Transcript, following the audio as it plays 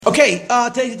Okay,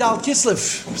 today's Dal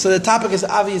Kislev. So the topic is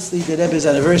obviously the Rebbe's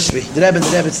anniversary. The Rebbe and the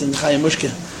Rebbetzins, Chaim Mushkin,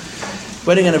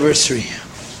 wedding anniversary.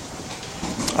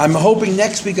 I'm hoping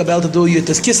next week I'll be able to do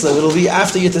Yutas Kislev. It'll be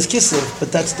after Yutas Kislev,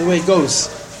 but that's the way it goes.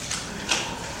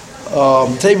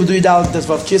 Today we'll do Dal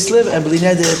Kislev, and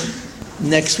B'lineder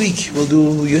next week we'll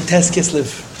do Yutas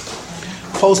Kislev.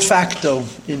 Post facto,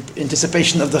 in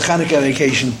anticipation of the Hanukkah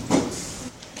vacation.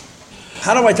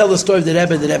 How do I tell the story of the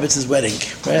Rebbe and the Rebbetzins' wedding?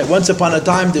 Right? Once upon a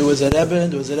time, there was a Rebbe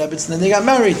and there was a Rebbetzin, and they got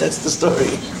married. That's the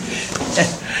story.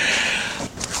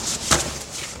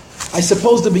 I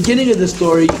suppose the beginning of the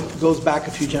story goes back a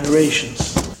few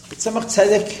generations. Tzemach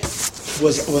Tzedek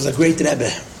was a great Rebbe.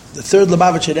 The third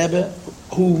Lubavitcher Rebbe,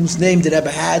 whose name the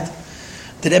Rebbe had.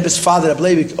 The Rebbe's father, Rebbe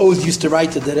Leivik, always used to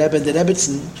write to the Rebbe and the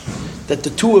Rebbetzin that the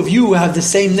two of you have the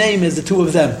same name as the two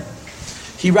of them.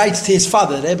 He writes to his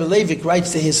father, Rebbe Leivik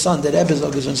writes to his son, the Rebbe's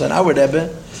August's son, our Rebbe,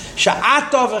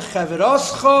 Sha'ata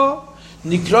v'chaveroscha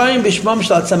nikroim b'shmam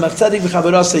shel Tzemach Tzedek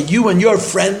v'chaveroscha. You and your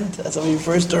friend, that's how he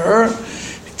refers to her,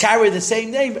 carry the same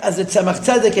name as the Tzemach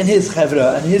Tzedek and his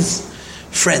chavra, and his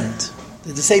friend.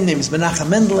 The same name is Menachem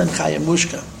Mendel and Chaim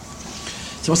Mushkin.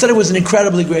 So Tzedek was an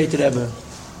incredibly great Rebbe.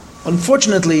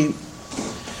 Unfortunately,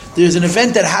 there's an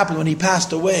event that happened when he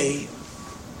passed away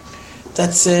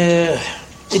that's...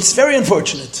 it's very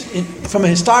unfortunate. From a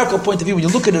historical point of view, when you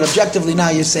look at it objectively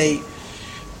now, you say,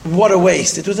 what a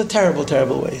waste. It was a terrible,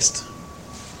 terrible waste.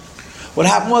 What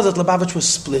happened was that Lubavitch was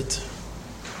split.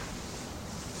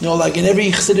 You know, like in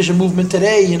every Chassidish movement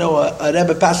today, you know, a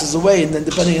Rebbe passes away, and then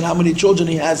depending on how many children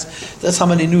he has, that's how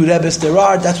many new Rebbes there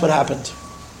are. That's what happened.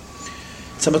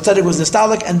 Tzemach Tzedek was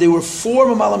nostalgic, and there were four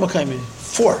Mamala Makayim,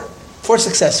 four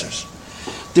successors.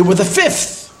 There were the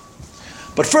fifth.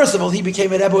 But first of all, he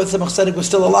became a Rebbe when Tzemach Tzedek was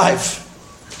still alive.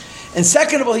 And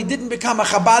second of all, he didn't become a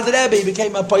Chabad Rebbe, he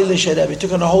became a Polish Rebbe. He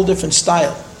took on a whole different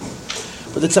style.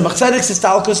 But the Tzemach Tzedek's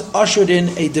Istalkus ushered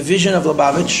in a division of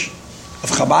Lubavitch, of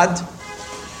Chabad,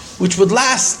 which would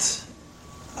last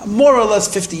more or less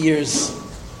 50 years,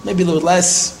 maybe a little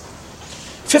less.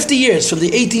 50 years, from the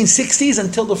 1860s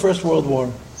until the First World War,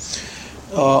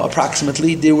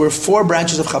 approximately. There were four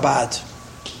branches of Chabad.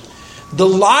 The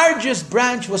largest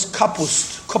branch was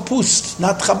Kapust,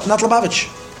 not Lubavitch.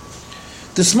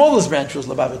 The smallest branch was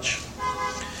Lubavitch.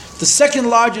 The second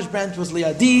largest branch was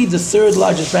Liadi, the third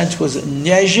largest branch was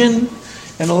Nezhin,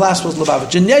 and the last was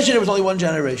Lubavitch. In Nezhin, there was only one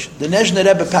generation. The Nezhin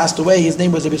Rebbe passed away, his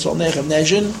name was Rebbe Solnechem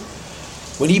Nezhin.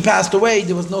 When he passed away,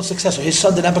 there was no successor. His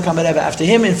son did not become a Rebbe after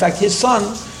him. In fact, his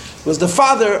son was the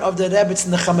father of the Rebbetzins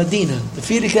in the Chamadina. The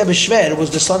Friedrich Rebbe Shver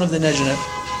was the son of the Nezhin Rebbe.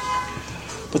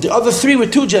 But the other three were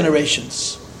two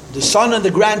generations, the son and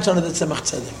the grandson of the Tzemach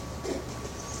Tzedek.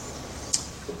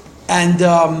 And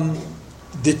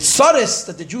the tzaris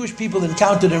that the Jewish people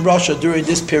encountered in Russia during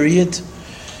this period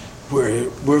were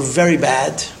very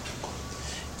bad.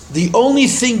 The only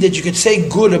thing that you could say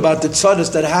good about the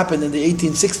tzaris that happened in the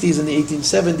 1860s and the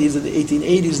 1870s and the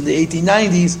 1880s and the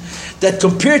 1890s, that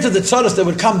compared to the tzaris that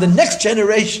would come the next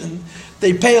generation,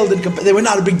 they paled and they were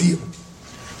not a big deal.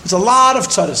 There's a lot of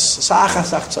tzaris,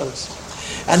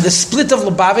 and the split of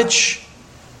Lubavitch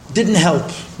didn't help.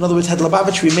 In other words, had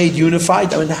Lubavitch remained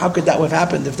unified, I mean, how could that have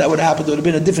happened? If that would have happened, there would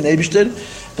have been a different Eibishter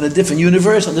and a different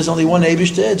universe, and there's only one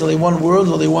Eibishter, there's only one world,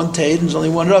 there's only one Teid, and there's only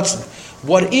one Ratzon.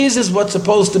 What is what's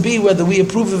supposed to be, whether we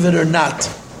approve of it or not.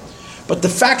 But the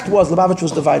fact was, Lubavitch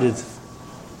was divided.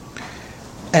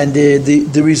 And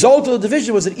the result of the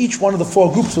division was that each one of the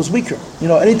four groups was weaker. You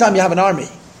know, anytime you have an army,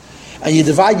 and you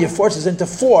divide your forces into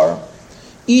four,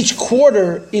 each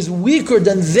quarter is weaker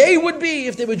than they would be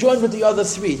if they were joined with the other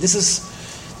three. This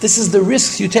is the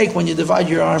risks you take when you divide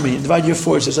your army, divide your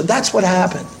forces. And that's what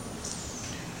happened.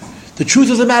 The truth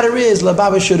of the matter is,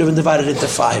 Lubavitch should have been divided into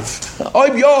five.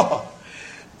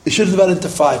 It should have been divided into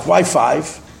five. Why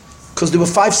five? Because there were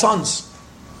five sons.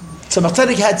 Tzemach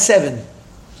Tzedek had seven.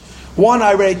 One,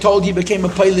 I already told you, became a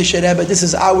Polish Rebbe. This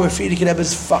is our Friedrich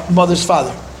Rebbe's mother's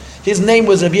father. His name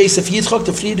was Rabbi Yosef Yitzchok.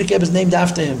 The Friedrich Rebbe is named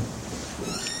after him.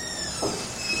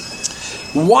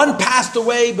 One passed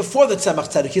away before the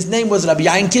Tzemach Tzedek. His name was Rabbi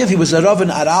Yankiv. He was a Rav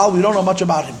in Aral. We don't know much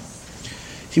about him.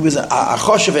 He was a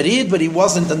Choshev Erid, but he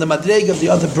wasn't in the Madreg of the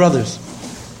other brothers.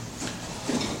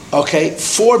 Okay,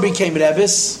 four became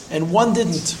Rebbes, and one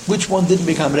didn't. Which one didn't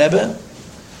become Rebbe?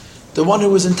 The one who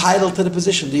was entitled to the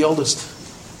position, the oldest.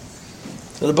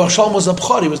 So the Baruch Shalom was a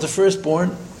B'chor. He was the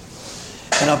firstborn.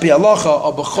 And Al Pi Halacha,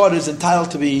 a B'chor is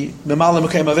entitled to be Memala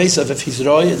Mekayim Avesav if he's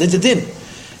Roy. There's a din.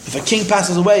 If a king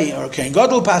passes away, or a Kohen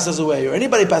Gadol passes away, or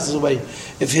anybody passes away,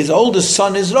 if his oldest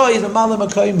son is Roy, he's Memala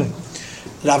Mekayim.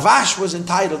 Ravash was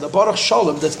entitled, the Baruch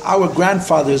Shalom, that's our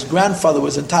grandfather's grandfather,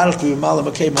 was entitled to be Memala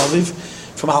Mekayim Aviv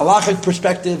from a halachic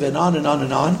perspective, and on and on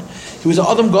and on. He was an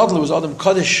Adam Gadol, he was Adam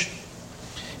Kaddish.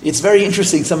 It's very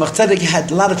interesting. Tzemach Tzedek had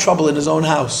a lot of trouble in his own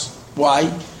house.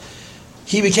 Why?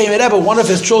 He became a Rebbe. One of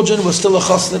his children was still a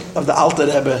chassid of the Alter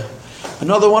Rebbe.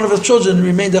 Another one of his children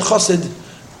remained a chassid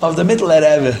of the Middle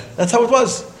Rebbe. That's how it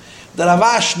was. The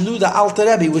Ravash knew the Alter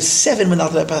Rebbe. He was 7 when the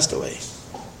Alter Rebbe passed away.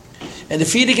 And the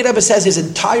Frierdiker Rebbe says his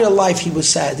entire life he was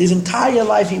sad. His entire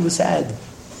life he was sad.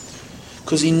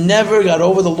 Because he never got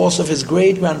over the loss of his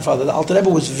great-grandfather. The Alter Rebbe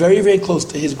was very, very close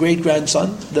to his great-grandson,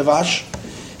 Ravash.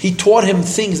 He taught him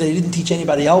things that he didn't teach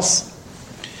anybody else.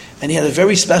 And he had a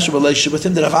very special relationship with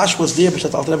him. The Ravash was there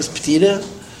because the Alter Rebbe's Petira.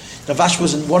 Ravash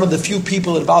was one of the few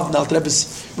people involved in the Alter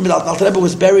Rebbe's... Remember, the Alter Rebbe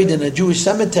was buried in a Jewish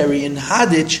cemetery in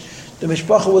Hadich. The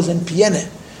Mishpacha was in Piene.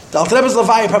 The Alter Rebbe's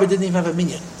Levaya probably didn't even have a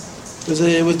minyan.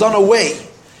 It was done away.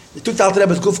 They took the Alter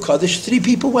Rebbe's Guf Kaddish. 3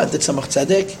 people went. The Tzemach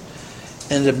Tzedek,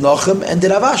 and Reb Nochem, and the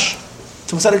Ravash.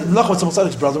 Nochem was Tzemach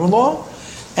Tzedek's brother-in-law,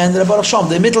 and the Rebbe Rasham.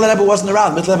 The Middle Rebbe wasn't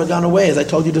around. The Middle Rebbe had gone away, as I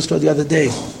told you the story the other day.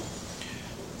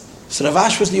 So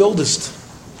Ravash was the oldest.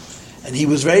 And he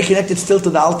was very connected still to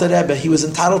the Alter Rebbe. He was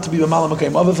entitled to be B'Malam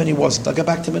Makayim Aviv, and he wasn't. I'll get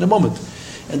back to him in a moment.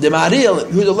 And the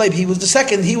Ma'aril, Yehuda Leib, he was the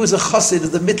second. He was a chassid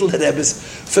of the Middle Rebbe's.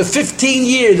 For 15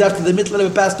 years after the Middle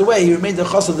Rebbe passed away, he remained a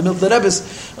chassid of the Middle Rebbe's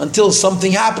until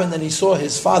something happened and he saw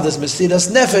his father's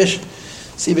Mesiras Nefesh.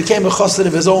 So he became a chassid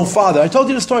of his own father. I told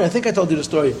you the story. I think I told you the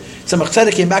story. Tzemach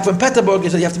Tzedek came back from Peterburg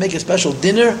and said, you have to make a special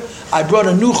dinner. I brought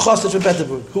a new chassid from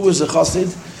Peterburg. Who was the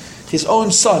chassid? His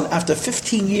own son, after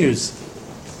 15 years.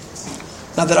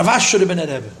 Now the Ravash should have been a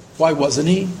Rebbe. Why wasn't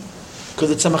he? Because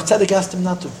the Tzemach Tzedek asked him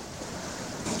not to.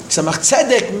 Tzemach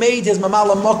Tzedek made his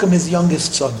Mamal Mokum his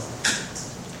youngest son.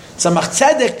 Tzemach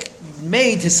Tzedek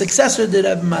made his successor the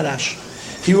Rebbe Marash.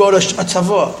 He wrote a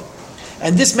tzavor.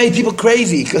 And this made people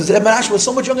crazy, because the Rebbe Marash was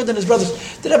so much younger than his brothers.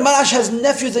 The Rebbe Marash has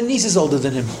nephews and nieces older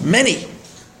than him. Many.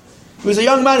 He was a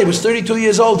young man, he was 32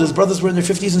 years old. His brothers were in their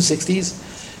 50s and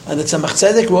 60s. And the Tzemach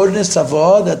Tzedek wrote in his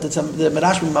tzavor that the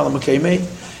Marash was Malam Makayme.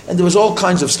 And there was all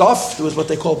kinds of stuff. There was what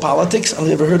they call politics. I've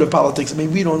never heard of politics. I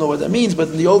mean, we don't know what that means, but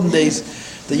in the olden days,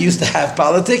 they used to have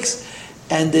politics.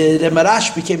 And the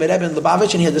Marash became a Rebbe in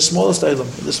Lubavitch, and he had the smallest Eilam,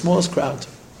 the smallest crowd.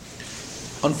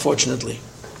 Unfortunately.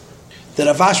 The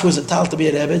Ravash was entitled to be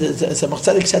a Rebbe. The Tzemach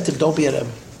Tzedek said to him, don't be a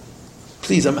Rebbe.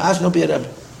 Please, I'm asking, don't be a Rebbe.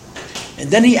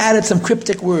 And then he added some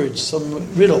cryptic words,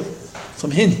 some riddle, some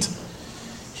hint.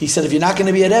 He said, if you're not going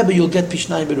to be a Rebbe, you'll get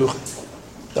Pishnayim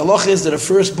Beruch. The halacha is that a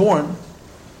firstborn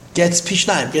gets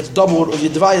Pishnayim, gets double, or you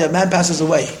divide, a man passes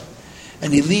away.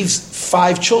 And he leaves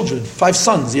 5 children, 5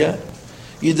 sons, yeah?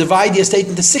 You divide the estate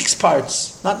into 6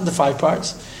 parts, not into 5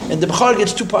 parts. And the Bechor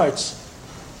gets 2 parts.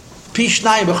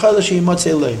 Pishnayim Bechor L'Shei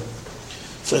Motzei Lei.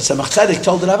 So Tzemach Tzedek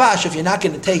told the Ravash, if you're not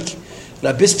going to take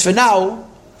Rabbist for now,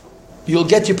 you'll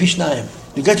get your Pishnayim.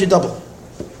 You'll get your double.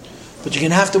 But you're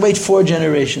going to have to wait 4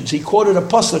 generations. He quoted a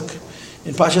pasuk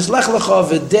in Pashas Lech Lecha,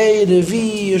 V'dei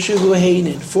Revi Yeshuvu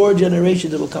Heinin. 4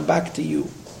 generations that will come back to you.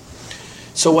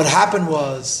 So what happened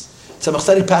was, Tzemach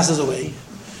Tzedek passes away.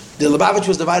 The Lubavitch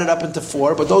was divided up into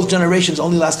 4, but those generations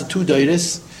only lasted 2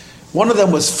 dairis. One of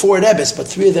them was 4 Rebbes, but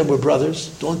 3 of them were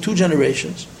brothers. Only 2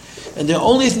 generations. And the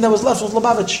only thing that was left was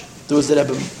Lubavitch. There was the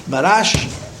Rebbe Marash,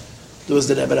 there was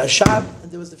the Rebbe Rashab,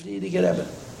 and there was the Frierdiker Rebbe.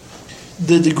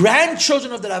 The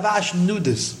grandchildren of the Ravash knew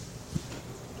this.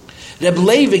 Rebbe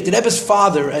Leivik, the Rebbe's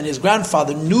father and his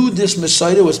grandfather, knew this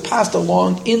Messiah was passed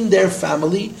along in their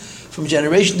family from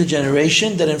generation to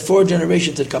generation, that in 4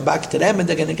 generations it come back to them and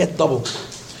they're going to get double.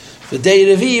 The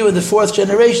day Revi'u in the 4th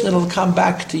generation it'll come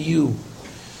back to you.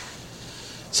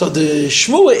 So the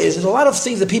Shmua is, there's a lot of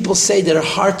things that people say that are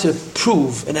hard to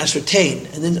prove and ascertain.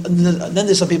 And then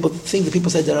there's some things that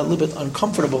people say that are a little bit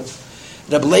uncomfortable.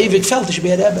 Rebbe Leivik felt he should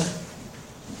be a Rebbe.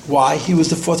 Why? He was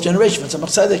the 4th generation from Tzemach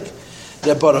Tzedek.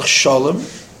 Rebbe Baruch Shalom,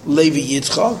 Levi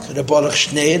Yitzchak, Rebbe Baruch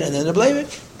Shneir, and then Rebbe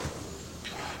Leivik.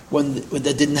 When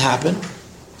that didn't happen,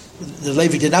 the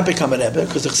Levi did not become a Rebbe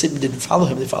because the Chassidim didn't follow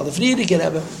him. They followed the Frierdiker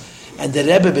Rebbe. And the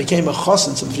Rebbe became a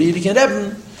Chassan, some Frierdiker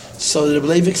Rebbe. So the Rebbe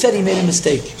Leivik said he made a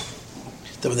mistake.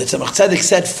 That when the Tzemach Tzedek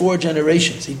said 4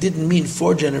 generations, he didn't mean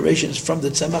 4 generations from the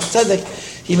Tzemach Tzedek,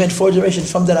 he meant 4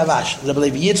 generations from the Ravash. Rebbe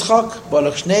Levi Yitzchak,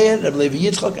 Baruch Shneir, Rebbe Levi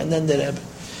Yitzchak, and then the Rebbe.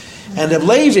 And Rebbe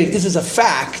Leivik, this is a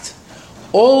fact,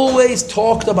 always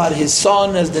talked about his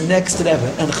son as the next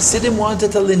Rebbe. And Chassidim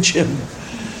wanted to lynch him.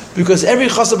 Because every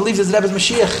Chassid believes his Rebbe is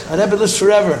Mashiach. A Rebbe lives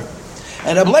forever.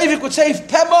 And Rebbe Leivik would say,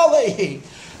 Pemalehi.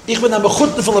 Ich bin am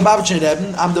Bechutner von Lubavitcher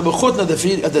Rebbe, am der Bechutner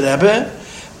der Rebbe,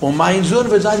 und mein Sohn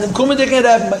wird sein, dem kommenden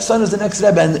Rebbe, my son is the next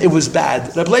Rebbe, and it was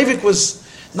bad. Rebbe Leivik was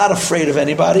not afraid of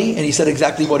anybody, and he said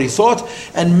exactly what he thought.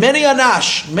 And many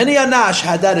anash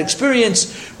had that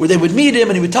experience where they would meet him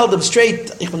and he would tell them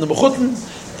straight, "Ich bin the mechutten,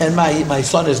 and my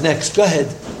son is next." Go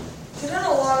ahead.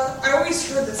 I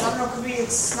always heard this. I don't know, maybe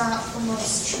it's not from a true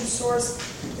source,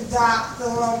 that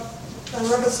the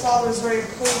Rebbe's father is very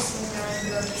opposed to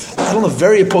him. I don't know if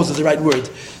very opposed is the right word.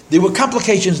 There were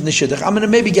complications in the shidduch. I'm going to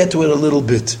maybe get to it a little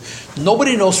bit.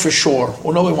 Nobody knows for sure,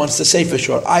 or nobody wants to say for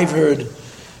sure. I've heard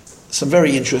some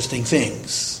very interesting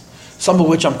things, some of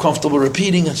which I'm comfortable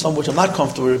repeating, and some of which I'm not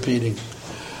comfortable repeating.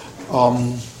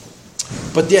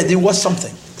 But yeah, there was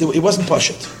something. It wasn't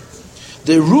pashut.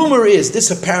 The rumor is,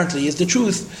 this apparently is the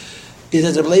truth, is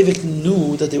that Rebbe Leivik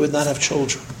knew that they would not have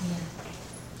children.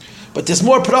 But there's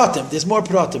more pratim,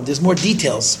 there's more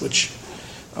details, which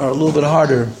are a little bit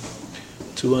harder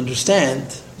to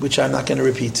understand, which I'm not going to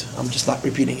repeat. I'm just not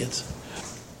repeating it.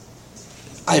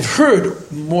 I've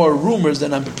heard more rumors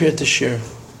than I'm prepared to share.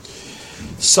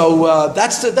 So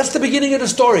that's the beginning of the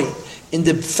story. In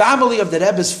the family of the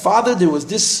Rebbe's father, there was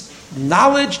this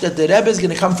knowledge that the Rebbe is going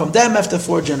to come from them after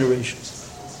 4 generations.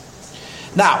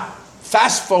 Now,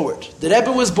 fast forward. The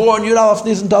Rebbe was born, Yud Aleph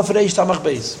Nisan Tov Reish Samach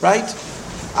Beis, right?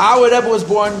 Our Rebbe was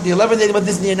born the 11th day of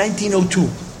Nisan, 1902.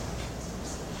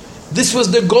 This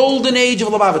was the golden age of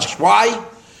Lubavitch. Why?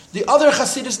 The other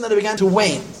Hasidus that began to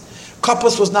wane.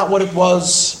 Kappas was not what it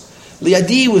was.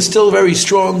 Liadi was still very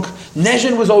strong.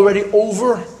 Nezhin was already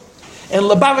over. And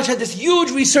Lubavitch had this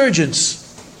huge resurgence.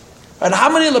 And how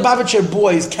many Lubavitcher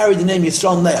boys carried the name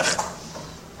Yisrael Nech?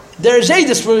 There's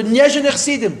Aedis for Nezhin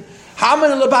Echsidim. How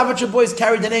many Lubavitcher boys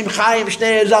carried the name Chaim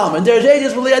Shnei Zalman? And there's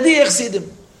Aedis for Liadi Echsidim.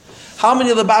 How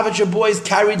many Lubavitcher boys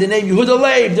carried the name Yehuda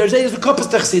Leib? There's Aedis for Kappas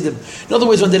Techsidim. In other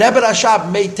words, when the Rebbe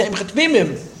Rashab made Tem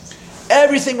Chetmimim,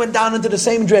 everything went down into the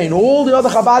same drain. All the other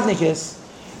Chabadniks,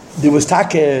 there was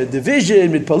take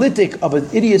division with politic of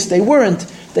idiots they weren't.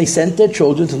 They sent their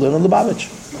children to learn on Lubavitch.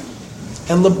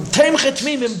 And Tem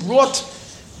Chetmimim brought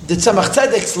the Tzemach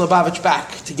Tzedek's Lubavitch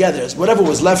back together, whatever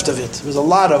was left of it. There was a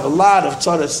lot of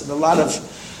tzaras and a lot of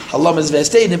halamas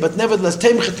v'esteinim, but nevertheless,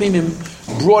 Tem Chetmimim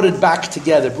brought it back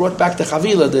together, brought back the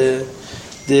Chavila, the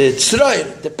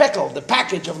tzroir, the pekel, the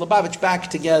package of Lubavitch back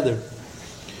together.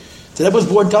 The Rebbe was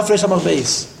born Tafresh Samach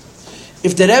Beis.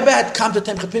 If the Rebbe had come to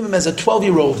Tem Chetmimim as a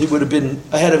 12-year-old, he would have been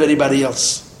ahead of anybody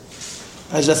else.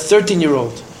 As a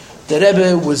 13-year-old, the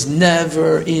Rebbe was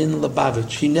never in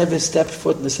Lubavitch. He never stepped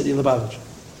foot in the city of Lubavitch.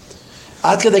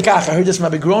 Ad kedei kach, I heard this from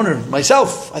Rabbi Groner,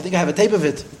 myself. I think I have a tape of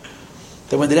it.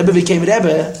 That when the Rebbe became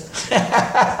Rebbe,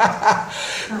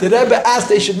 the Rebbe asked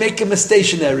they should make him a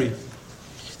stationary.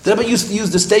 The Rebbe used to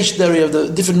use the stationery of the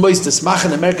different moistus,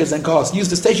 Machen, Americans, and Kos. Used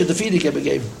the station the feed Rebbe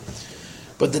gave him.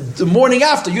 But the morning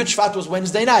after, Yud Shvat was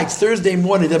Wednesday night. Thursday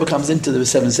morning, the Rebbe comes into the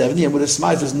 770, and with a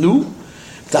smile says, "Nu,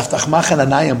 Daftach Machen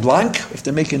Anayim Blank, if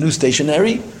they make a new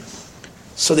stationery."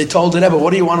 So they told the Rebbe,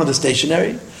 "What do you want on the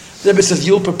stationery?" The Rebbe says,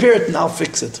 "You'll prepare it and I'll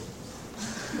fix it."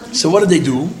 So what did they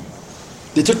do?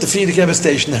 They took the Frierdiker Rebbe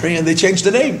stationery and they changed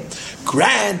the name.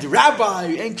 Grand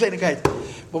Rabbi, Ein Kleinigkeit.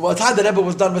 But by the time the Rebbe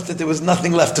was done with it, there was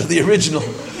nothing left of the original.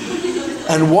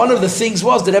 And one of the things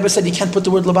was, the Rebbe said, you can't put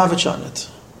the word Lubavitch on it.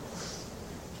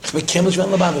 And can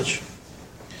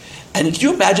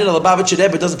you imagine a Lubavitcher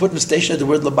Rebbe doesn't put in the stationery the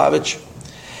word Lubavitch?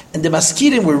 And the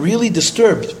Maskirim were really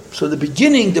disturbed. So in the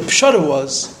beginning, the Pshara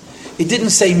was, it didn't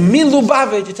say Min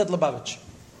Lubavitch, it said Lubavitch.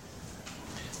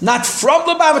 Not from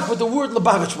Lubavitch, but the word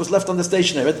Lubavitch was left on the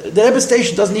stationery. The Rebbe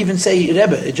station doesn't even say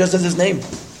Rebbe, it just says his name.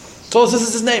 So this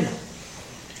is his name.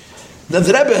 Then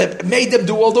the Rebbe made them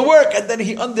do all the work, and then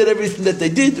he undid everything that they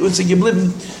did.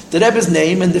 The Rebbe's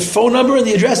name and the phone number and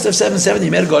the address of 770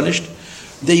 Mergonisht.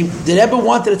 The Rebbe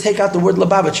wanted to take out the word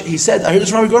Lubavitch. He said, I heard this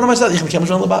from Rabbi Gorno myself, ich became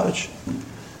Lubavitch.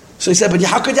 So he said, but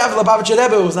how could you have a Lubavitcher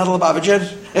Rebbe? It was not a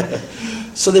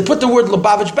Lubavitcher. So they put the word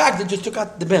Lubavitch back, they just took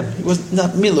out the Bim. It was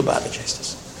not me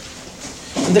Lubavitch.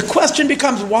 And the question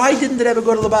becomes, why didn't the Rebbe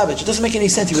go to Lubavitch? It doesn't make any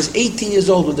sense. He was 18 years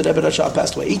old when the Rebbe Rashab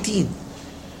passed away. 18.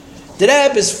 The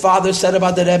Rebbe's father said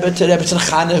about the Rebbe to Rebbetzins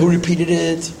Chana, who repeated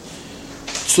it,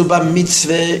 Zu bar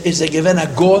mitzvah is a given a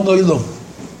goan oilum.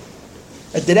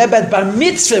 The Rebbe at bar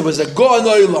mitzvah was a goan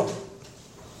oilum.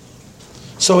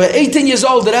 So at 18 years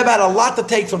old, the Rebbe had a lot to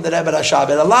take from the Rebbe Rashab,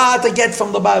 had a lot to get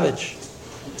from Lubavitch.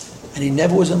 And he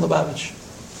never was in Lubavitch.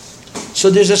 So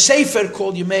there's a sefer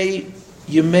called Yemei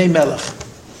Melech.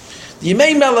 The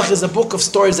Yemei Melech is a book of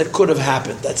stories that could have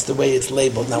happened. That's the way it's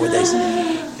labeled nowadays.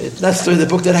 It's not the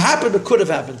book that happened, but could have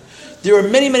happened. There are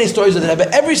many, many stories of the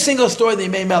Rebbe. Every single story in the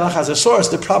Yemei Melech has a source.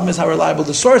 The problem is how reliable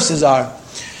the sources are.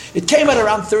 It came out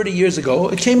around 30 years ago.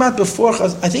 It came out before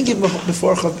Chav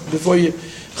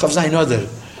Zayin Oder.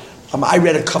 I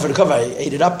read it cover to cover. I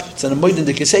ate it up. It's an Amoid in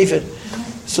the Kislev.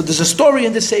 So there's a story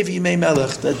in the Sefer Yimei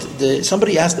Melech that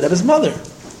somebody asked the Rebbe's mother.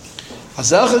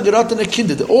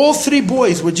 All three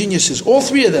boys were geniuses, all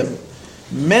three of them.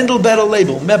 Mendel Better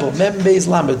Label, Mebel, Mem Beis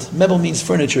Lamed. Mebel means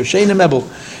furniture, Sheina Mebel.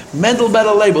 Mendel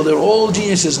Better Label, they were all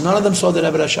geniuses. None of them saw the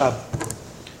Rebbe Rashab.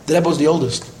 The Rebbe was the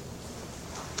oldest.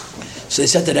 So they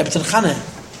said to Rebbetzin Chane,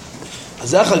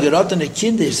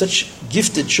 they're such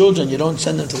gifted children, you don't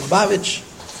send them to Lubavitch.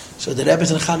 So the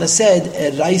Rebbetzin Chane said,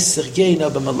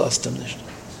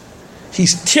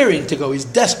 he's tearing to go, he's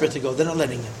desperate to go, they're not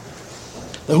letting him.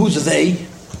 Now who's they?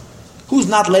 Who's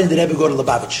not letting the Rebbe go to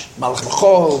Lubavitch? Malach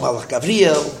Machol, Malach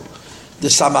Gavriel, the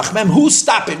Samach Mem. Who's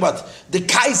stopping? What? The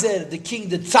Kaiser, the King,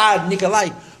 the Tsar, Nikolai.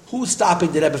 Who's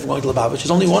stopping the Rebbe from going to Lubavitch?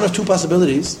 There's only one of two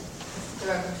possibilities.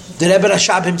 The Rebbe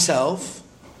Rashab himself,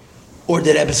 or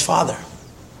the Rebbe's father.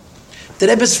 The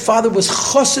Rebbe's father was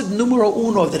Chosid numero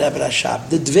uno of the Rebbe Rashab.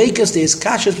 The Dveikas, the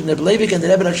Iskashas from the Rebbe Leivik and the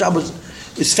Rebbe Rashab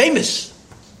is famous.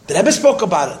 The Rebbe spoke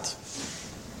about it.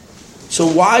 So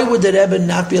why would the Rebbe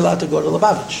not be allowed to go to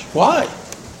Lubavitch? Why?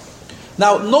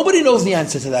 Now, nobody knows the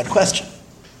answer to that question.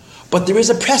 But there is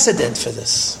a precedent for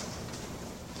this.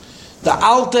 The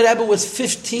Alter Rebbe was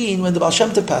 15 when the Baal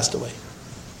Shem Tov passed away.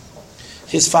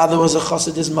 His father was a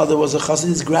chassid, his mother was a chassid,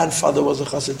 his grandfather was a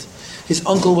chassid, his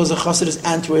uncle was a chassid, his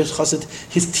aunt was a chassid,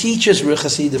 his teachers were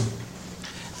chassidim.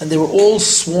 And they were all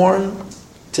sworn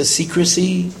to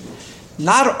secrecy.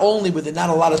 Not only were they not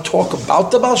allowed to talk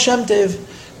about the Baal Shem Tov,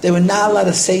 they were not allowed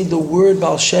to say the word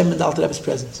Baal Shem in the Alter Rebbe's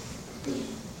presence.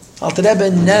 Alter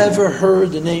Rebbe never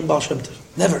heard the name Baal Shem Tov.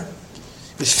 Never.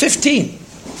 He was 15.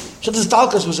 Shabbos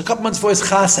Talkas was a couple months before his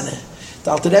chasana.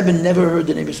 The Alter Rebbe never heard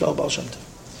the name Yisrael Baal Shem Tov.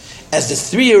 As the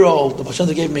 3-year-old, the Baal Shem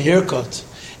Tov gave him a haircut,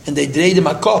 and they dreid him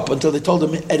a cup until they told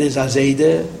him it is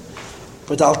Azede.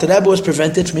 But the Alter Rebbe was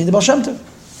prevented from being the Baal Shem Tov.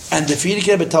 And the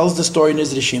Frierdiker Rebbe tells the story in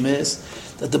his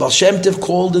Rishimis that the Baal Shem Tov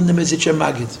called in the Mezitcher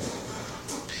Magid.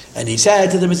 And he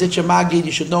said to the Mezitcher Magid,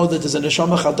 you should know that there's a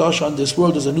Neshama Chadash on this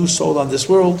world, there's a new soul on this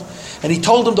world. And he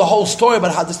told him the whole story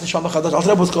about how this Neshama Chadash, Alter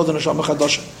Rebbe was called the Neshama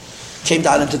Chadash, came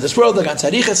down into this world, the Gan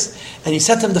Tzariches, and he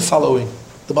said to him the following.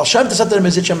 The Baal Shem Tov said to the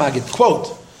Mezitcher Magid,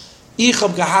 quote, Ich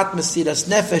hab gehat Mesiras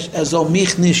Nefesh, soll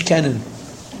mich nicht kennen.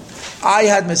 I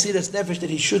had Mesiras Nefesh that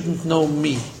he shouldn't know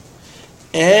me.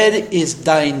 Is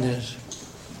deiner.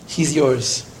 He's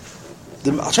yours.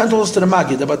 The Baal Shem Tov told us to the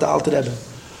Magid about the Alter Rebbe.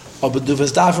 Aber du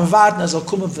wirst davon warten, soll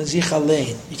kommen von sich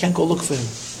allein. You can't go look for him.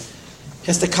 He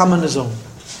has to come on his own.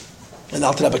 And the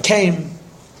Alter Rebbe came,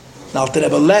 the Alter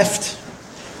Rebbe left,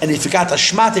 and he forgot a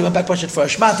shmata, he went back for a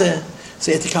shmata,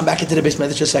 so he had to come back into the Beis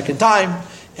Medrash a second time,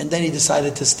 and then he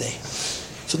decided to stay.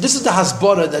 So this is the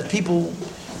hasbara that people,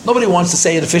 nobody wants to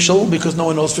say it official, because no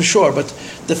one knows for sure, but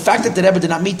the fact that the Rebbe did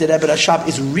not meet the Rebbe Rashab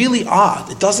is really odd.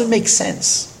 It doesn't make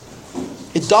sense.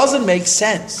 It doesn't make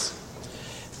sense.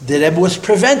 The Rebbe was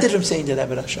prevented from saying the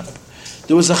Rebbe Rashab.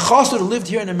 There was a chassid who lived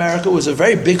here in America, who was a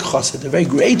very big chassid, a very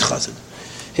great chassid.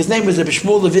 His name was Rebbe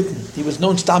Shmuel Levittin. He was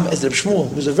known stam as Rebbe Shmuel.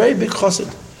 He was a very big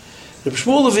chassid. Rebbe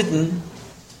Shmuel Levittin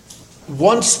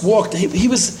once walked,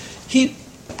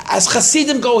 as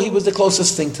chassidim go, he was the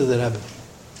closest thing to the Rebbe.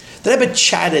 The Rebbe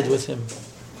chatted with him.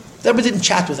 The Rebbe didn't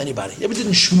chat with anybody. The Rebbe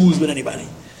didn't schmooze with anybody.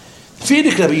 The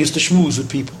Frierdiker Rebbe used to schmooze with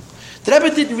people. The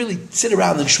Rebbe didn't really sit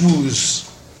around and schmooze.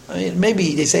 I mean,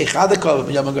 maybe they say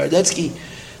Chadakov, Yaman Gardetsky.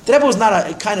 The Rebbe was not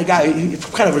a kind of guy,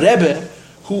 kind of a Rebbe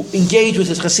who engaged with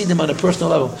his chassidim on a personal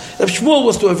level. Rebbe Shmuel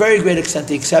was to a very great extent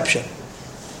the exception.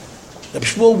 Rebbe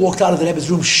Shmuel walked out of the Rebbe's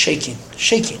room shaking.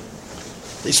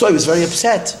 They saw he was very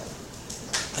upset.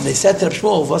 And they said to Rebbe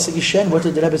Shmuel, what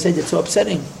did the Rebbe say that's so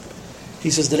upsetting?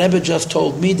 He says, the Rebbe just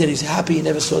told me that he's happy he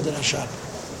never saw the Rashab.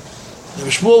 Rebbe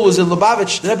Shmuel was in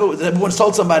Lubavitch. The Rebbe once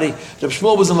told somebody, Rebbe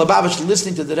Shmuel was in Lubavitch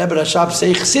listening to the Rebbe Rashab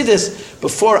say Chassidus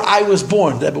before I was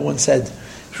born, the Rebbe once said.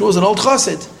 Rebbe Shmuel was an old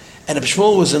chassid, and Rebbe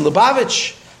Shmuel was in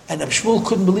Lubavitch, and Rebbe Shmuel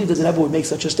couldn't believe that the Rebbe would make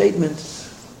such a statement,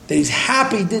 that he's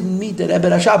happy he didn't meet the Rebbe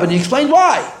Rashab, and he explained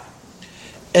why.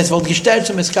 If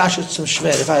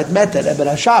I had met the Rebbe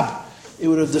Rashab, it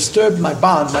would have disturbed my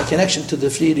bond, my connection to the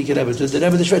Frierdiker Rebbe, to the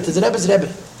Rebbe the Shver, to the Rebbe's Rebbe.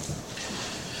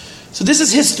 So this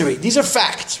is history. These are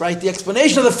facts, right? The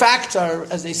explanation of the facts are,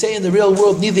 as they say in the real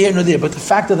world, neither here nor there. But the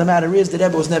fact of the matter is, the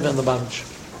Rebbe was never in the Lubavitch.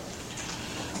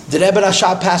 The Rebbe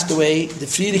Rashab passed away. The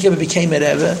Frierdiker Rebbe became a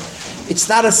Rebbe. It's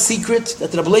not a secret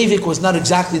that Rebbe Leivik was not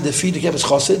exactly the Frierdiker Rebbe's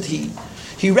chassid.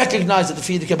 He recognized that the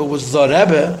Frierdiker Rebbe was the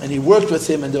Rebbe, and he worked with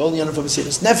him, and the only honor from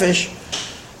Mesiras Nefesh.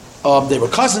 They were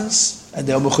cousins, and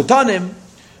they were mechutanim.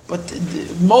 But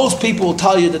most people will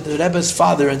tell you that the Rebbe's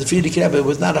father and the Frierdiker Rebbe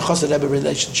was not a chassid Rebbe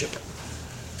relationship.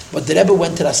 But the Rebbe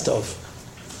went to Rostov.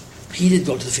 He did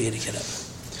go to the Frierdiker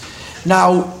Rebbe.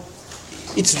 Now,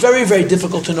 It's very, very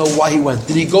difficult to know why he went.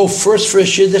 Did he go first for a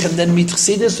shidduch and then meet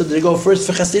chassidus, or did he go first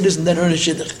for chassidus and then earn a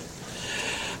shidduch?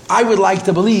 I would like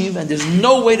to believe, and there's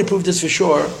no way to prove this for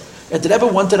sure, that the Rebbe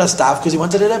wanted a staff because he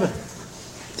wanted a Rebbe.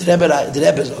 The Rebbe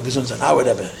is our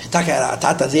Rebbe.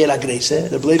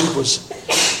 The Rebbe was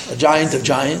a giant of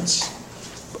giants,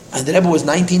 and the Rebbe was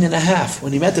 19 and a half.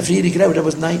 When he met the Friedrich Rebbe, the Rebbe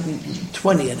was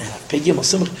 20 and a half. He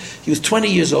was 20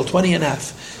 years old, 20 and a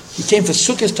half. He came for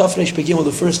Sukkot Tafresh Pegimel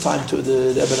the first time to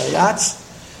the Rebbe Rayatz.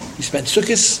 He spent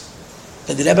Sukkot,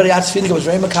 and the Rebbe Rayatz Friedrich was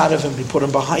very makar of him. He put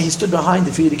him behind. He stood behind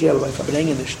the Friedrich Rebbe by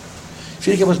Fabrenganish.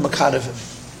 Friedrich was makar of him.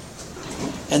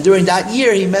 And during that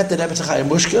year, he met the Rebbe Tzachaya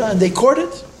Mushka, and they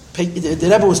courted. The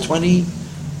Rebbe was 20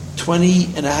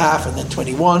 and a half, and then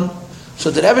 21. So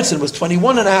the Rebbetzin was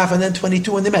 21 and a half, and then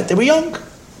 22 when they met. They were young.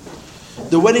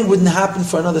 The wedding wouldn't happen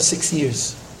for another 6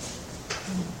 years.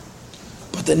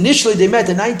 But initially they met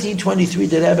in 1923,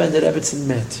 the Rebbe and the Rebbetzin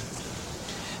met.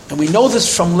 And we know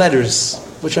this from letters,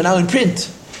 which are now in print.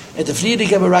 And the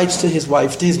Friedrich Rebbe writes to his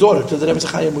wife, to his daughter, to the Rebbe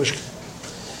Tzachaya Mushka.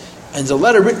 And the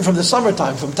letter written from the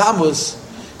summertime, from Tammuz,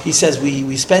 he says,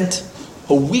 we spent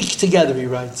a week together, he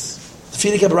writes. The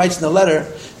Friedrich Rebbe writes in the letter,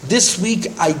 this week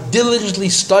I diligently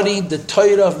studied the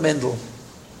Torah of Mendel.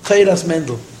 Torah's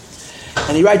Mendel.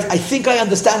 And he writes, I think I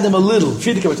understand them a little.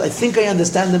 Friedrich Rebbe writes, I think I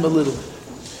understand them a little.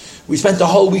 We spent the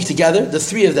whole week together, the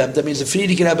three of them. That means the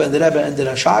Friedrich Rebbe and the Rebbe and the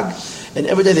Rashag. And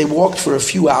every day they walked for a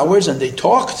few hours and they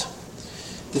talked.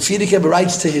 The Friedrich Rebbe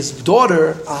writes to his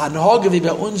daughter,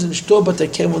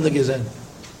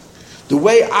 the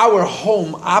way our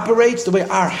home operates, the way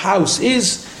our house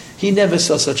is, he never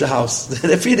saw such a house.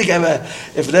 The Friedrich Rebbe,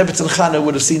 if Rebbetzin Chana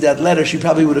would have seen that letter, she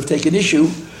probably would have taken issue.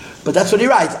 But that's what he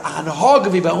writes.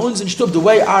 The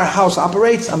way our house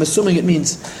operates, I'm assuming it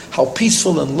means how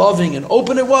peaceful and loving and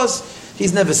open it was.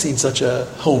 He's never seen such a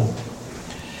home.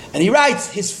 And he writes,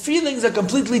 his feelings are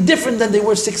completely different than they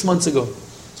were 6 months ago.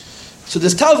 So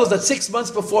this tells us that 6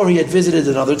 months before he had visited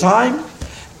another time,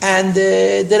 and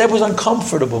that it was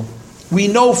uncomfortable. We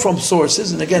know from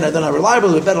sources, and again, I don't know how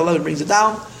reliable, but Bet 11 brings it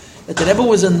down, that the Rebbe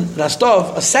was in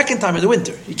Rostov a second time in the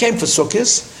winter. He came for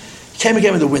Sukkot, came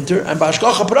again in the winter, and by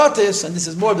Hashgacha Pratis, and this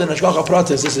is more than Hashgacha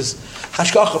Pratis, this is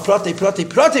Hashgacha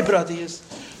Pratis,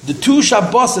 the two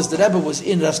Shabbos the Rebbe was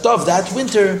in Rostov that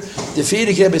winter, the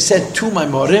Friedrich Rebbe said to my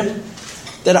Morim,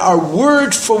 that are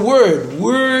word for word,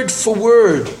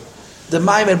 the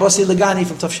Maimer Bossi Legani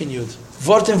from Tafshin Yud.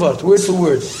 Wort in word, word for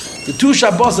word. The two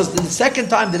Shabbos, the second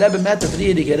time the Rebbe met the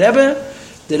Friedrich Rebbe,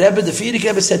 the Friedrich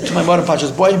Rebbe said to my Morim,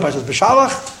 Pashas Boyim, Pashas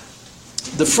Beshalach,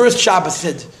 the first Shabbos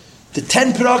said, the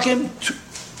 10 Perakim,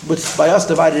 which by us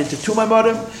divided into 2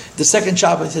 Maimarim. The second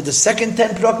Shabbat, he said the second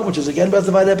 10 Perakim, which is again by us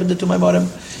divided up into 2 Maimarim.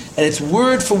 And it's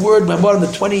word for word Maimarim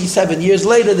that 27 years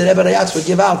later the Rebbe Rayatz would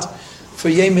give out for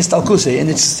Yom Mistalkusei. And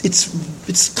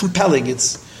it's compelling.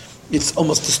 It's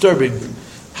almost disturbing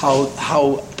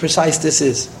how precise this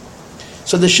is.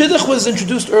 So the Shidduch was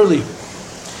introduced early.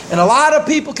 And a lot of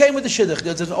people came with the Shidduch.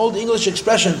 There's an old English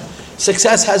expression,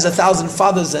 success has 1,000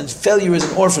 fathers and failure is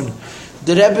an orphan.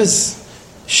 The Rebbe's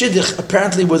Shidduch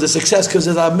apparently was a success because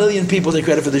there's 1 million people take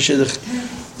credit for the Shidduch.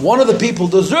 One of the people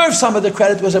who deserved some of the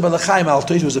credit was Rebbe L'chaim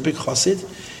Altois, who was a big chassid.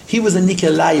 He was a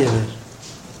Nikolayev.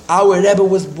 Our Rebbe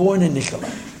was born in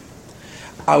Nikolai.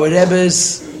 Our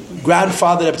Rebbe's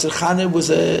grandfather, Rebbe Tzirchane, was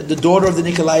the daughter of the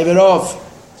Nikolayev Rav.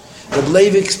 Rebbe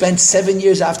Leivik spent 7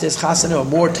 years after his chasana, or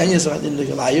more, 10 years in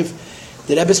Nikolayev.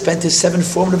 The Rebbe spent his 7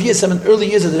 formative years, 7 early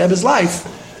years of the Rebbe's life.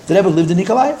 The Rebbe lived in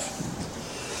Nikolayev.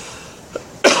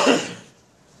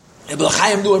 Rebbe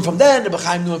L'chaim knew him from then, Rebbe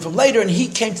Chaim knew him from later, and he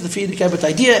came to the Friedrich Rebbe with the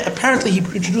idea. Apparently he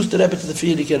introduced the Rebbe to the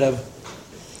Friedrich Rebbe.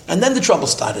 And then the trouble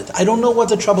started. I don't know what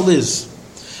the trouble is.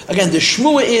 Again, the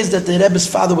shmua is that the Rebbe's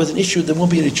father was an issue, there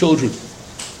won't be any children.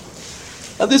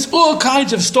 And there's all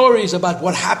kinds of stories about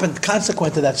what happened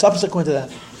consequent to that, subsequent to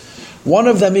that. One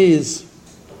of them is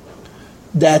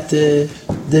that the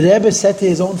Rebbe said to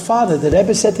his own father, the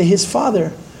Rebbe said to his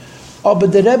father, oh,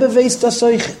 but the Rebbe veist das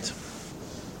soichet.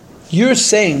 You're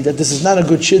saying that this is not a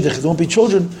good shidduch, there won't be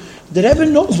children. The Rebbe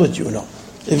knows what you know.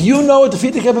 If you know it, the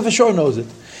Friedrich Rebbe for sure knows it.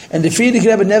 And the Friedrich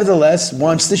Rebbe nevertheless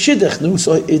wants the shidduch. No?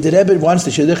 So if the Rebbe wants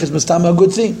the shidduch, it's mustama a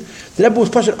good thing. The Rebbe was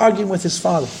partially arguing with his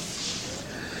father.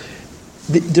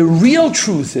 The real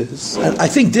truth is, and I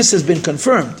think this has been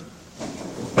confirmed,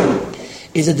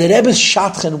 is that the Rebbe's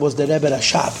shatchen was the Rebbe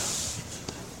Rashab.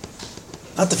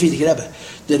 Not the Friedrich Rebbe.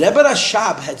 The Rebbe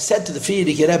Rashab had said to the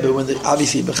Friedrich Rebbe, when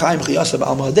obviously B'chaim Chiyasab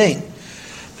al Mahdain,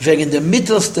 wegen der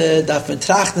mittelste darf man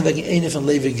trachten wegen eine von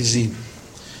Levi gesehen.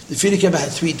 The Friedrich Rebbe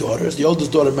had 3 daughters. The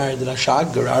oldest daughter married the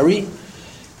Rashab, Gerari,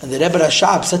 and the Rebbe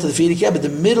Rashab said to the Friedrich Rebbe, the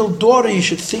middle daughter you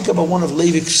should think about one of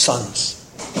Levi's sons.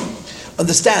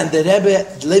 understand that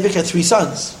Leivik had 3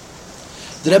 sons.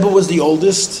 The Rebbe was the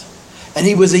oldest, and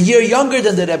he was a year younger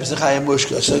than the Rebbetzin Chaim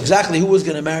Mushka. So exactly who was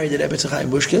going to marry the Rebbetzin Chaim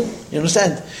Mushka? You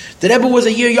understand? The Rebbe was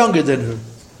a year younger than her.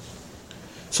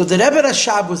 So the Rebbe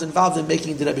Rashab was involved in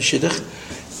making the Rebbe Shidduch.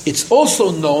 It's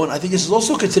also known, I think this is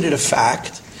also considered a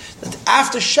fact, that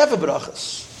after Sheva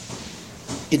Brachas,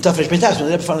 in Tafresh Beitas, when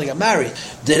the Rebbe finally got married,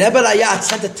 the Rebbe Rayat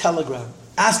sent a telegram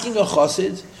asking a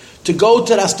chassid to go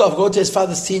to Rostov, go to his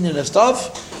father's teen in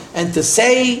Rostov, and to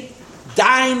say,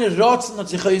 Dein Rotzen hat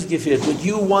sich ausgeführt. What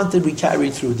you wanted, we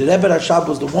carried through. The Rebbe Rashab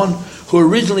was the one who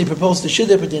originally proposed the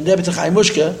Shidduch, but in Rebbe Chaim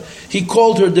Mushka, he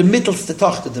called her the mittelste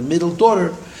Tochter, the middle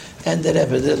daughter, and the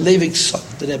Rebbe, the Leivik's son,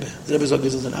 the Rebbe. The Rebbe Zog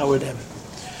is an our Rebbe.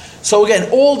 So again,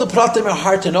 all the pratim are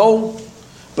hard to know,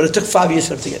 but it took 5 years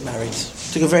for them to get married. It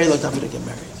took a very long time for them to get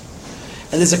married.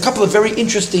 And there's a couple of very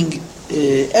interesting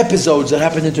episodes that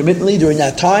happened intermittently during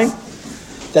that time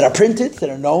that are printed, that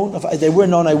are known. If they were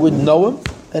known, I wouldn't know them.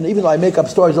 And even though I make up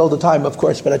stories all the time, of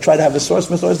course, but I try to have a source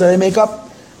for stories that I make up.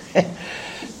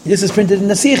 This is printed in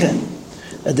the Sikha.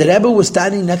 The Rebbe was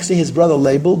standing next to his brother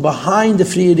Label behind the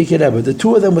Frierdiker Rebbe. The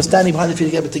two of them were standing behind the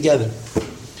Frierdiker Rebbe together.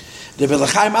 Rebbe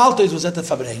Chaim Altos was at the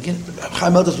Fabrengen.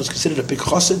 Chaim Altos was considered a big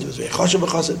chassid. He was very chashiv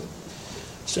chassid.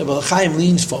 So Rebbe Chaim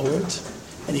leans forward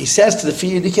and he says to the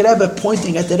Frierdiker Rebbe,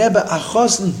 pointing at the Rebbe, "A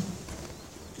chassid,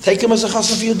 take him as a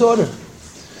chassid for your daughter."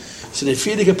 So the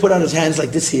Frierdiker put out his hands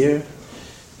like this here.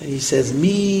 And he says,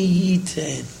 Mi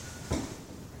yitain.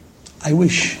 I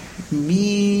wish.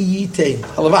 Mi yitain.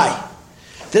 Halavai.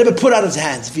 The Rebbe put out his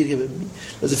hands. The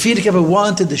Frierdiker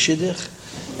wanted the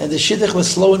Shidduch, and the Shidduch was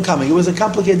slow in coming. It was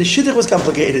complicated. The Shidduch was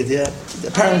complicated, yeah.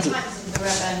 Apparently.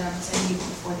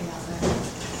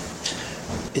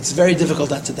 It's very difficult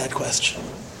to answer that question.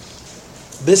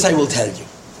 This I will tell you.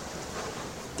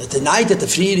 That the night that the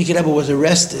Frierdiker Rebbe was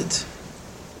arrested,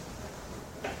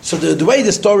 so the way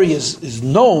the story is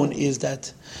known is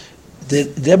that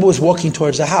the Rebbe was walking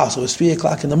towards the house. It was 3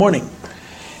 o'clock in the morning.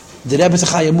 The Rebbe's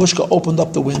Chaim Mushka opened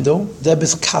up the window. The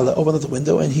Rebbe's Kala opened up the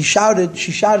window, and she shouted,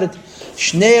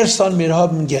 Shneir son mir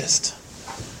haben guest.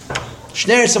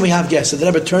 Shneir son we have guest. So the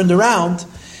Rebbe turned around,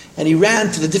 and he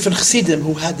ran to the different Chassidim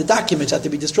who had the documents had to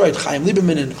be destroyed, Chaim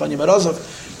Lieberman and Chanya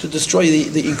Marazov, to destroy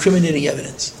the incriminating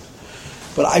evidence.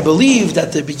 But I believe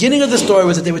that the beginning of the story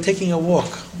was that they were taking a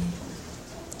walk.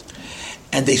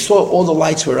 And they saw all the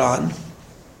lights were on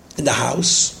in the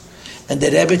house. And the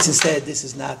Rebbetzins said, this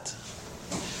is not.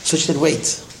 So she said,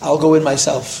 wait, I'll go in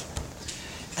myself.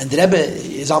 And the Rebbe,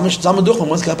 Zamaduchman,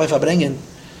 once got by Fabrengen,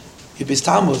 Yudbis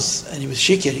Tammuz, and he was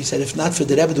shikir. He said, if not for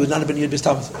the Rebbe, there would not have been Yudbis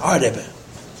Tammuz, our Rebbe.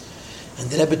 And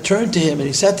the Rebbe turned to him and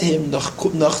he said to him,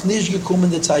 Noch nish gekommen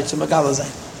die Zeit zu Megala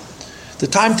sein. The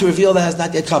time to reveal that has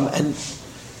not yet come. And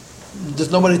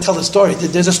there's nobody to tell the story.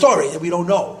 There's a story that we don't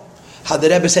know. How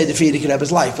the Rebbe saved the Frierdiker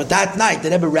Rebbe's life. But that night,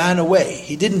 the Rebbe ran away.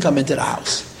 He didn't come into the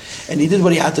house. And he did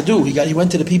what he had to do. He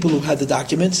went to the people who had the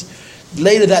documents.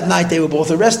 Later that night, they were both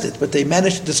arrested. But they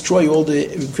managed to destroy all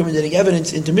the incriminating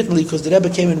evidence intermittently because the Rebbe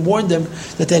came and warned them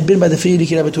that they had been by the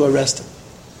Frierdiker Rebbe to arrest him.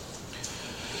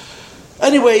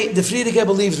 Anyway, the Frierdiker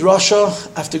Rebbe leaves Russia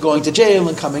after going to jail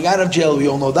and coming out of jail. We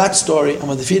all know that story. And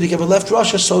when the Frierdiker Rebbe left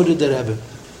Russia, so did the Rebbe.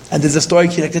 And there's a story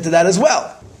connected to that as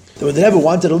well. When the Rebbe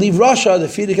wanted to leave Russia, the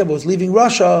Frierdiker Rebbe was leaving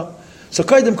Russia. So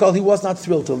Kodim Kol, he was not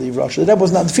thrilled to leave Russia. The Frierdiker Rebbe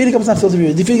was not thrilled to leave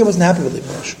Russia. The Frierdiker Rebbe wasn't happy with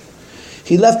leaving Russia.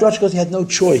 He left Russia because he had no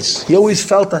choice. He always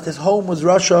felt that his home was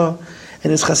Russia and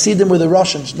his Hasidim were the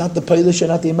Russians, not the Polish and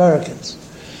not the Americans.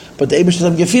 But the Eibishter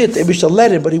Gefiert, the Eibishter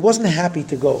led him, but he wasn't happy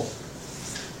to go.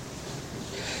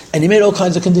 And he made all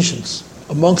kinds of conditions.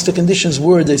 Amongst the conditions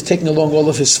were that he's taking along all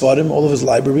of his Svarim, all of his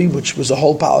library, which was the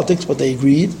whole politics, but they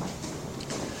agreed.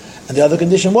 And the other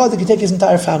condition was that he could take his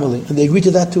entire family, and they agreed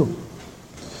to that too.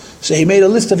 So he made a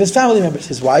list of his family members: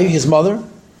 his wife, his mother,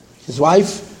 his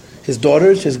wife, his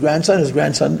daughters, his grandson,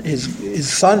 his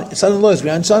son-in-law, his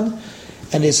grandson,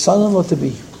 and his son-in-law to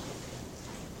be.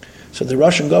 So the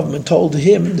Russian government told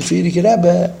him, the Frierdiker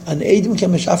Rebbe, an Eidim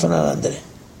kemeshafan an andere.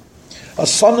 A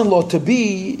son-in-law to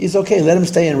be is okay. Let him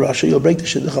stay in Russia. You'll break the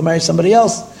shidduch. He'll marry somebody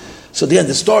else. So then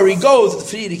the story goes that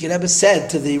the Frierdiker Rebbe said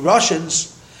to the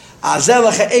Russians, I'm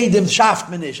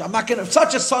not getting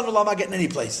such a son-in-law. I'm not getting any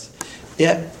place.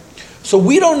 Yeah. So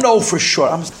we don't know for sure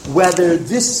whether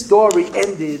this story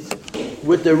ended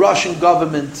with the Russian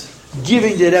government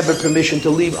giving the Rebbe permission to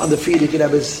leave on the Frierdiker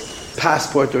Rebbe's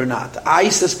passport or not. I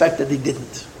suspect that they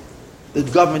didn't. The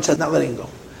government said not letting go.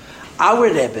 Our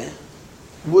Rebbe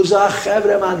was a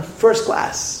chevreman first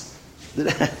class.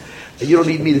 You don't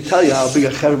need me to tell you how big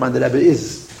a chevreman the Rebbe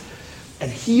is.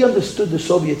 And he understood the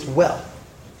Soviets well.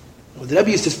 What the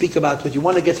Rebbe used to speak about, when you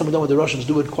want to get something done with the Russians,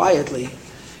 do it quietly.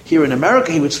 Here in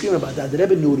America, he would scream about that. The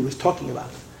Rebbe knew what he was talking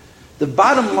about. The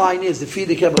bottom line is, the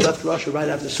Frierdiker Rebbe left Russia right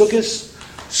after Sukkot.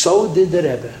 So did the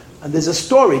Rebbe. And there's a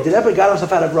story. The Rebbe got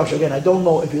himself out of Russia. Again, I don't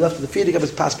know if he left with the Frierdiker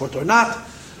Rebbe's passport or not,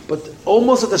 but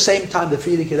almost at the same time the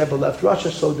Frierdiker Rebbe left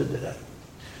Russia, so did the Rebbe.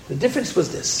 The difference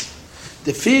was this.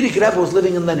 The Frierdiker Rebbe was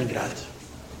living in Leningrad.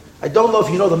 I don't know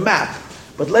if you know the map,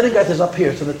 but Leningrad is up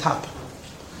here to the top.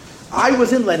 I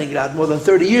was in Leningrad more than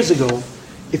 30 years ago.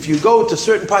 If you go to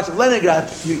certain parts of Leningrad,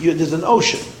 there's an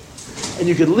ocean. And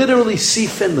you could literally see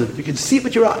Finland. You could see it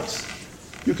with your eyes.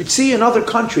 You could see another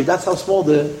country. That's how small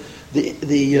the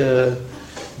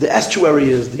estuary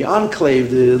is, the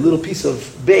enclave, the little piece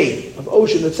of bay, of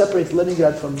ocean that separates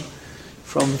Leningrad from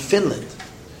Finland.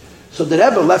 So the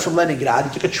Rebbe left from Leningrad.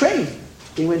 He took a train.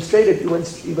 He went straight. He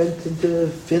went into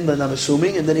Finland, I'm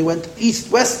assuming, and then he went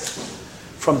west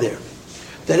from there.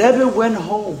 The Rebbe went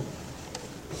home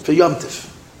for Yom Tov.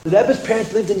 The Rebbe's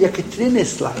parents lived in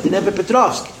Yekaterinoslavl, in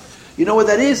Petrovsk. You know what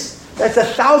that is? That's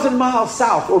 1,000 miles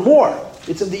south or more.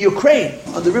 It's in the Ukraine,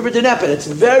 on the river Dnieper. It's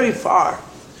very far.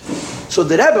 So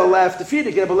the Rebbe left, the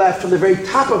Frierdiker Rebbe left from the very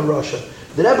top of Russia.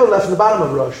 The Rebbe left from the bottom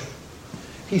of Russia.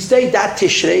 He stayed that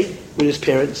Tishrei with his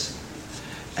parents,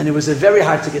 and it was a very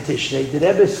hard to get Tishrei. The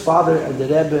Rebbe's father and the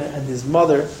Rebbe and his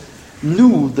mother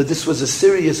knew that this was a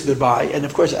serious goodbye, and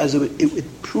of course, as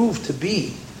it proved to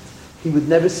be, he would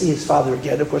never see his father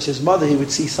again. Of course, his mother he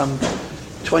would see some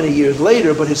 20 years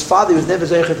later, but his father was never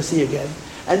zeicher to see again.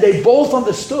 And they both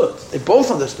understood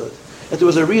that there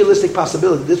was a realistic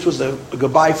possibility. This was a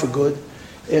goodbye for good.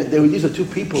 These are two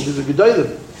people, these are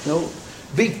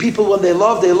gedolim. Big people, when they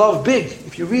love big.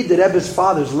 If you read the Rebbe's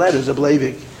father's letters of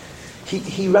Leivik,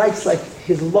 he writes like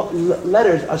his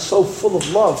letters are so full of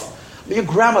love. I mean, your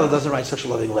grandmother doesn't write such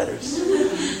loving letters.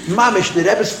 Mamish, the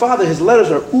Rebbe's father, his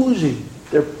letters are oozing.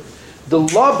 The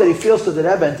love that he feels to the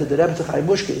Rebbe and to the Rebbe Chaim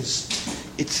Mushke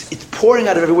it's pouring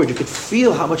out of every word. You could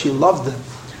feel how much he loved them,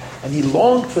 and he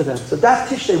longed for them. So that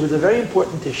Tishrei was a very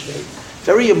important Tishrei,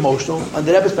 very emotional, and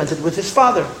the Rebbe spent it with his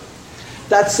father.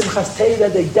 That Simchas Torah,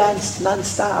 they danced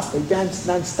non-stop.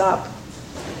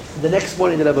 The next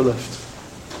morning the Rebbe left.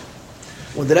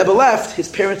 When the Rebbe left, his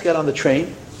parents got on the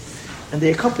train, and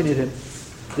they accompanied him.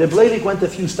 The Rebbe Leivik went a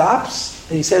few stops,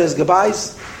 and he said his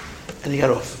goodbyes, and he got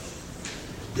off.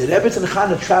 The Rebbetzins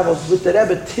Chana traveled with the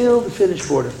Rebbe till the Finnish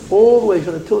border, all the way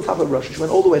till the top of Russia. She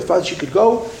went all the way as far as she could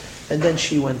go, and then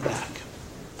she went back.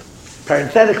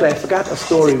 Parenthetically, I forgot a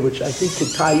story which I think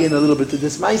could tie in a little bit to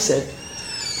this mindset.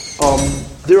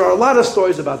 There are a lot of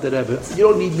stories about the Rebbe. You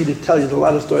don't need me to tell you, there's a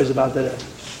lot of stories about the Rebbe.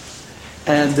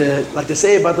 And like they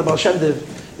say about the Baal Shem Tov,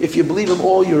 if you believe them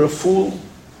all, you're a fool.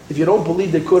 If you don't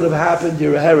believe they could have happened,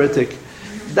 you're a heretic.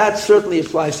 That certainly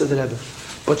applies to the Rebbe.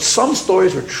 But some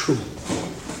stories are true.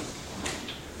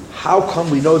 How come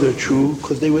we know they're true?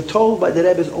 Because they were told by the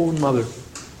Rebbe's own mother.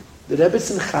 The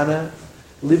Rebbetzin Chana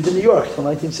lived in New York until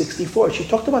 1964. She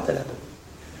talked about the Rebbe.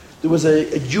 There was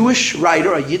a Jewish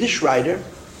writer, a Yiddish writer,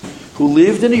 who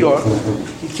lived in New York.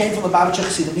 He came from the Babachek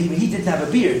Chassidim. He didn't have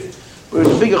a beard. But he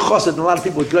was a bigger chassid than a lot of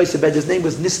people with Gleis Bed. His name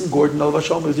was Nissen Gordon, He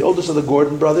was the oldest of the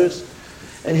Gordon brothers.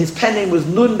 And his pen name was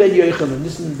Nun Ben Yochanan.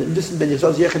 Nissen Ben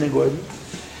Yochanan, Yochanan Gordon.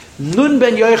 Nun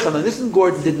Ben Yochanan, Nissen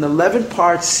Gordon did an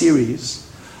 11-part series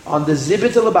on the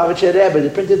Zibit of Lubavitcher Rebbe. They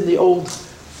printed in the old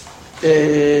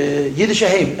Yiddish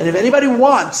Haim. And if anybody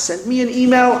wants, send me an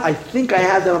email. I think I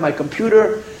have them on my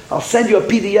computer. I'll send you a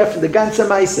PDF from the Ganze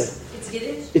Meise. It's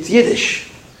Yiddish? It's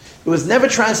Yiddish. It was never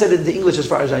translated into English as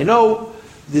far as I know.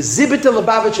 The Zibit of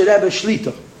Lubavitcher Rebbe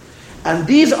Shlita. And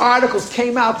these articles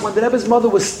came out when the Rebbe's mother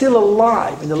was still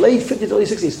alive, in the late 50s, early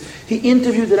 60s. He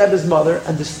interviewed the Rebbe's mother,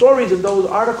 and the stories in those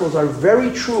articles are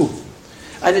very true.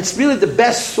 And it's really the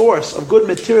best source of good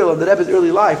material of the Rebbe's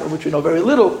early life, of which we know very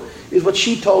little, is what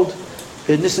she told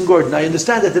Nissen Gordon. I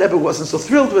understand that the Rebbe wasn't so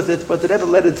thrilled with it, but the Rebbe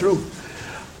let it through.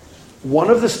 One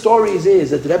of the stories is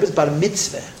that the Rebbe's bar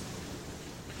mitzvah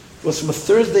was from a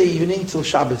Thursday evening till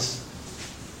Shabbos.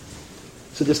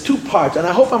 So there's two parts, and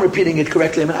I hope I'm repeating it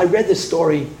correctly. I mean, I read this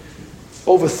story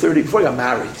before I got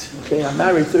married. Okay, I'm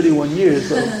married 31 years,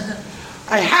 so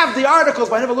I have the articles,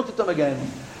 but I never looked at them again.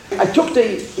 I took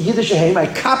the Yiddish Haim, I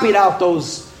copied out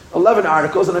those 11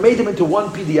 articles, and I made them into one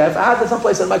PDF. I have them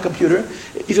someplace on my computer.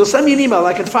 If you'll send me an email,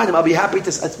 I can find them. I'll be happy to.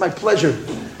 It's my pleasure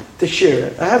to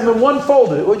share. I have them in one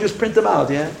folder, or just print them out.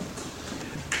 Yeah.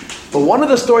 But one of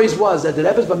the stories was that the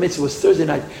Rebbe's bar mitzvah was Thursday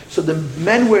night. So the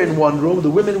men were in one room,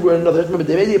 the women were in another. Remember,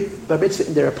 they made the bar mitzvah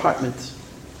in their apartment.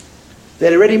 They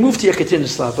had already moved to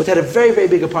Yekaterinoslavl, but they had a very, very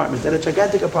big apartment. They had a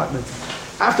gigantic apartment.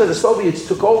 After the Soviets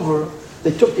took over,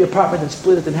 they took the apartment and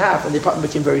split it in half, and the apartment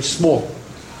became very small.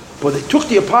 But they took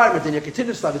the apartment in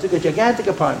Yekaterinoslavl, they took a gigantic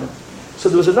apartment, So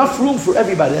there was enough room for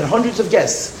everybody. They had hundreds of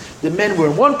guests. The men were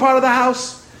in one part of the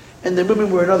house, and the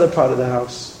women were in another part of the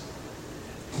house.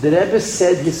 The Rebbe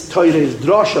said his Torah, his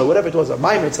drasha, whatever it was, a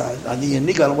maimetzah, ani and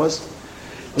nigal was.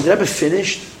 When the Rebbe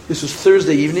finished, this was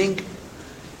Thursday evening,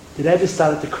 the Rebbe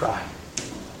started to cry.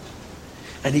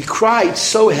 And he cried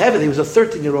so heavily, he was a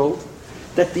 13-year-old,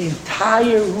 that the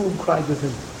entire room cried with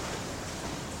him.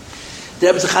 The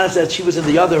Rebbe said she was in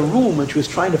the other room and she was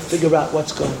trying to figure out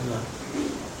what's going on.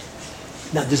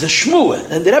 Now there's a shmua,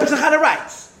 and the Rebbe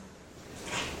writes.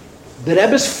 The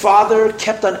Rebbe's father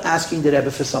kept on asking the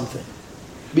Rebbe for something,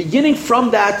 beginning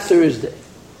from that Thursday.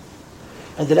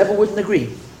 And the Rebbe wouldn't agree.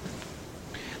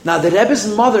 Now the Rebbe's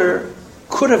mother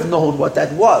could have known what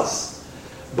that was.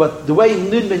 But the way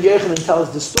Nun ben Yochanan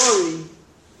tells the story,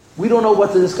 we don't know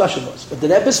what the discussion was. But the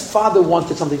Rebbe's father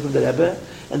wanted something from the Rebbe,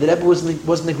 and the Rebbe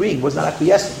wasn't agreeing, was not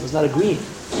acquiescing, was not agreeing.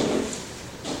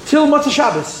 Till Motzei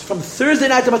Shabbos, from Thursday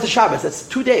night to Motzei Shabbos, that's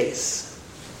 2 days.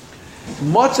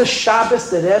 Motzei Shabbos,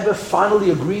 the Rebbe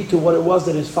finally agreed to what it was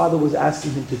that his father was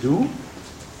asking him to do.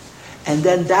 And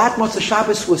then that Motzei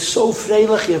Shabbos was so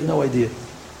freilich, you have no idea.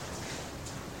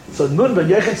 So Nun ben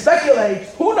Yochanan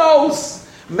speculates, who knows?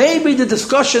 Maybe the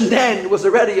discussion then was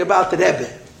already about the Rebbe.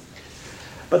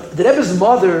 But the Rebbe's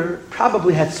mother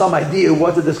probably had some idea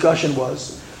what the discussion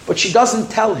was, but she doesn't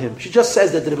tell him. She just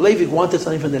says that the Rebbe Levi wanted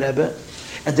something from the Rebbe,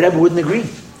 and the Rebbe wouldn't agree.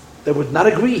 They would not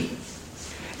agree.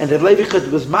 And the Rebbe Levi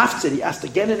was mafzir. He asked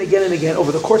again and again and again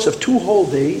over the course of 2 whole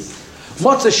days.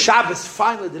 Motzei Shabbos,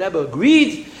 finally the Rebbe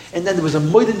agreed, and then there was a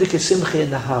moedin de kesimcha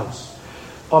in the house.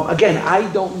 Again, I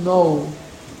don't know.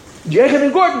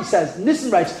 Yochanan Gordon says,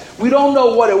 Nissen writes, we don't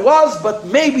know what it was, but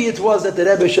maybe it was that the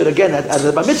Rebbe should, again, at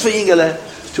the Bar Mitzvah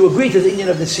Yingele, to agree to the Inyan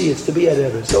of the Siyas, to be a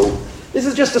Rebbe. So, this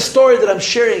is just a story that I'm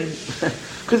sharing,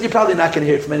 because you're probably not going to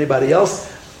hear it from anybody else.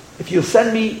 If you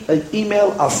send me an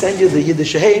email, I'll send you the Yiddish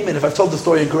Shehem, and if I've told the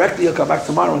story incorrectly, you'll come back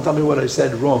tomorrow and tell me what I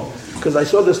said wrong. Because I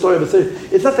saw the story of a third.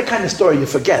 It's not the kind of story you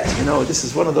forget, this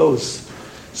is one of those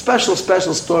special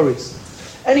stories.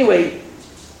 Anyway,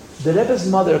 the Rebbe's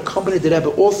mother accompanied the Rebbe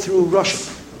all through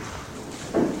Russia.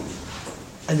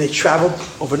 And they traveled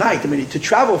overnight. To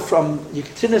travel from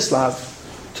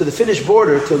Yekaterinslav to the Finnish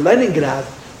border to Leningrad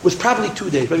was probably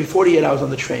 2 days, maybe 48 hours on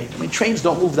the train. Trains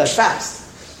don't move that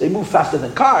fast. They move faster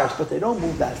than cars, but they don't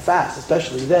move that fast,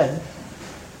 especially then.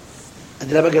 And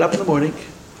the Rebbe got up in the morning,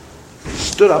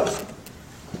 stood up,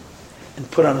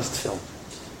 and put on his tefillin.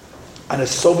 On a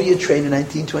Soviet train in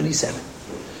 1927.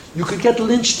 You could get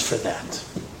lynched for that.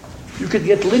 You could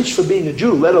get lynched for being a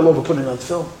Jew, let alone for putting on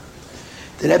film.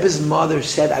 The Rebbe's mother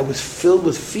said, I was filled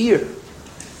with fear.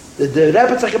 The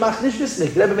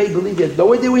Rebbe made believe he had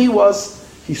no idea where he was.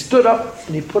 He stood up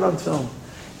and he put on film.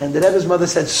 And the Rebbe's mother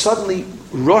said, suddenly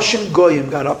Russian Goyim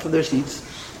got up from their seats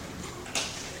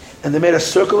and they made a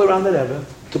circle around the Rebbe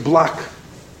to block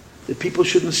that people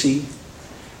shouldn't see.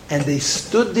 And they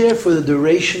stood there for the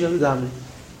duration of the davening.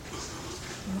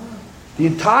 The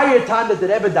entire time that the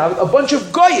Rebbe davened, a bunch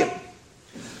of Goyim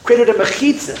created a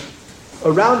mechitza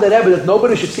around the Rebbe that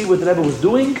nobody should see what the Rebbe was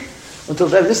doing until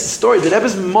the Rebbe, this is the story, the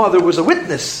Rebbe's mother was a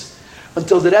witness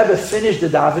until the Rebbe finished the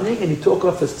davening and he took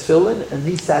off his tefillin and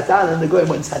he sat down and the Goyim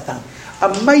went and sat down.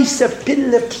 A meise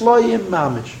pille ployim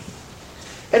mamish.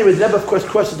 Anyway, the Rebbe of course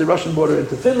crosses the Russian border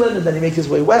into Finland and then he makes his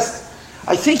way west.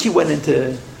 I think he went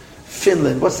into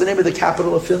Finland. What's the name of the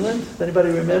capital of Finland? Does anybody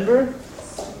remember?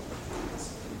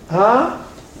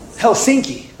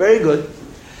 Helsinki. Very good.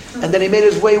 And then he made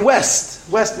his way west.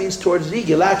 West means towards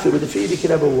Riga, Latvia, where the Frierdiker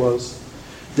Rebbe was.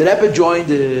 The Rebbe joined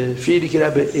the Frierdiker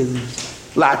Rebbe in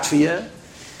Latvia,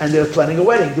 and they were planning a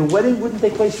wedding. The wedding wouldn't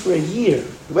take place for a year.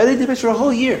 The wedding took place for a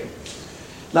whole year.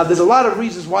 Now, there's a lot of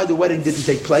reasons why the wedding didn't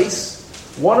take place.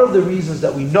 One of the reasons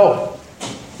that we know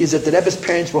is that the Rebbe's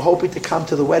parents were hoping to come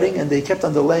to the wedding, and they kept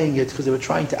on delaying it because they were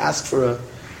trying to ask for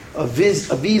a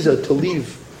visa to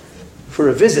leave for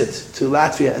a visit to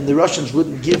Latvia, and the Russians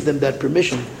wouldn't give them that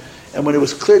permission. And when it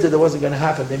was clear that it wasn't going to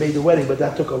happen, they made the wedding, but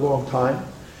that took a long time.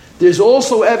 There's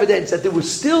also evidence that there was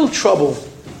still trouble.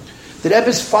 The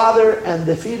Rebbe's father and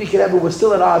the Frierdiker Rebbe were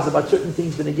still at odds about certain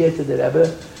things when they gave to the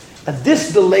Rebbe. And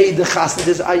this delayed the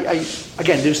chasna.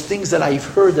 Again, there's things that I've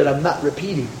heard that I'm not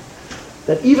repeating.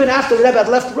 That even after the Rebbe had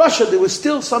left Russia, there was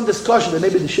still some discussion that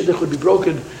maybe the shidduch would be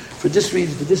broken for this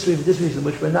reason,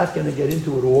 which we're not going to get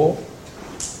into at all.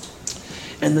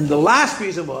 And then the last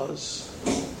reason was,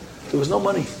 there was no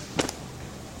money.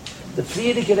 The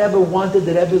Frierdiker Rebbe wanted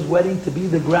the Rebbe's wedding to be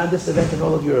the grandest event in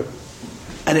all of Europe.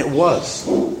 And it was.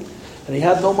 And he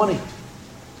had no money.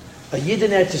 A Yid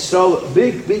in Eretz Yisrael, a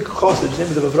big chassid, his name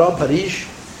is Avraham Parish,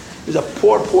 he was a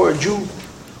poor Jew,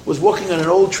 was walking on an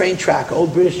old train track,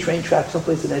 old British train track,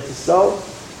 someplace in Eretz Yisrael,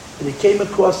 and he came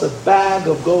across a bag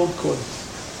of gold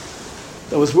coins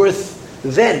that was worth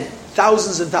then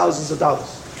thousands and thousands of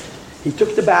dollars. He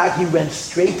took the bag, he went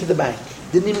straight to the bank,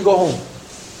 didn't even go home.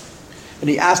 And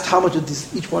he asked how much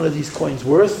each one of these coins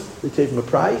worth. They gave him a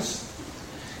price.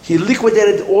 He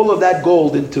liquidated all of that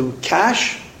gold into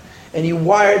cash, and he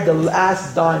wired the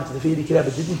last dime to the Frierdiker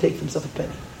Rebbe. Didn't take for himself a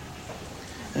penny.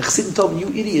 And Chassidim told him, you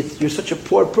idiot, you're such a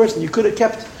poor person, you could have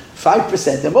kept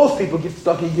 5%. And most people give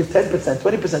 10%,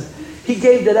 20%. He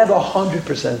gave the Rebbe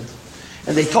 100%.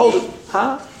 And they told him,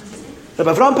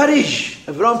 Rabbi Avram Parish,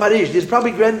 there's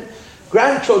probably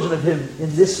grandchildren of him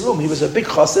in this room. He was a big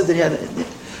chassid, and he had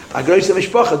a great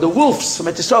mishpacha. The Wolves from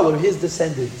Etisol were his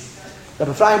descendants.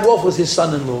 Rabbi Ephraim Wolf was his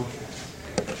son-in-law.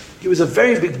 He was a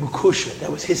very big mukusha.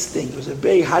 That was his thing. He was a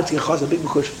very hard chassid, a big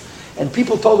mukusha. And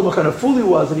people told him what kind of fool he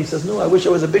was, and he says, no, I wish I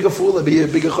was a bigger fool, I'd be a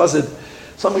bigger chassid.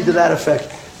 Something to that effect.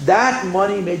 That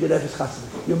money made the Rebbe's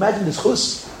chassid. You imagine this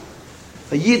chus?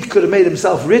 A Yid could have made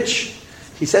himself rich.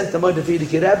 He sent the money to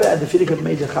Frierdiker Rebbe, and the Frierdiker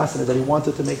made the chasana that he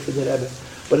wanted to make for the Rebbe.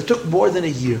 But it took more than a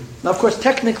year. Now, of course,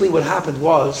 technically what happened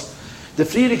was the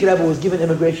Frierdiker Rebbe was given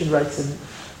immigration rights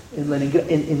in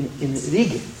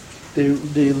Riga.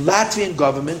 The Latvian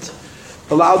government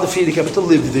allowed the Frierdiker Rebbe to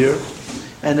live there.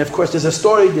 And of course, there's a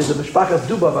Mishpachas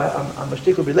Dubav, I'm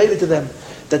related to them,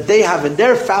 that they have in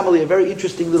their family a very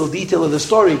interesting little detail of the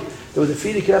story. That when the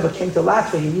Frierdiker Rebbe came to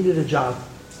Latvia, he needed a job.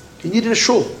 He needed a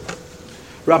shul.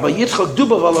 Rabbi Yitzchak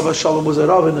Dubav Alav Shalom was a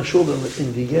rav in a shul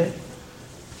in Riga.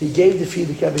 He gave the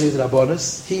Frierdiker Rebbe his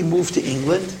rabbonos. He moved to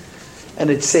England,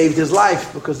 and it saved his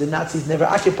life because the Nazis never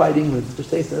occupied England.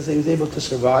 So he was able to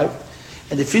survive.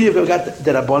 And the Frierdiker Rebbe got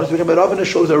the rabbonos, became a rav in a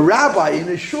shul, was a rabbi in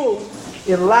a shul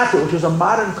in Latvia, which was a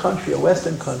modern country, a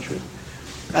Western country.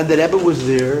 And the Rebbe was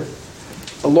there,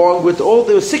 along with there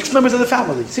were 6 members of the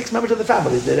family. 6 members of the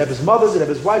family. The Rebbe's mother, the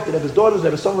Rebbe's wife, the Rebbe's daughters, the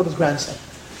Rebbe's son, the Rebbe's grandson.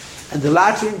 And the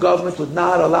Latvian government would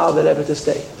not allow the Rebbe to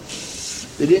stay.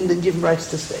 They didn't give him rights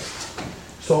to stay.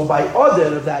 So by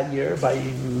order of that year, by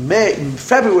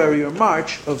February or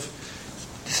March of,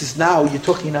 you're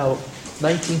talking now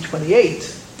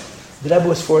 1928, the Rebbe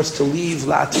was forced to leave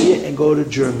Latvia and go to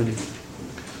Germany.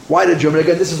 Why to Germany?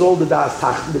 Again, this is all the Das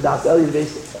Tachten, the Das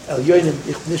Elyon,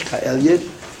 Nishka Elyon.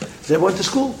 They went to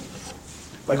school.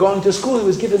 By going to school, he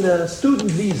was given a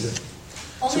student visa.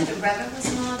 Only the Rebbe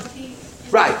was not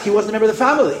Right, he wasn't a member of the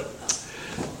family.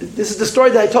 This is the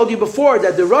story that I told you before,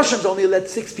 that the Russians only let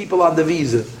 6 people on the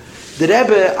visa. The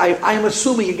Rebbe, I'm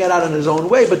assuming he got out on his own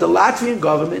way, but the Latvian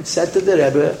government said to the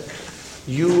Rebbe,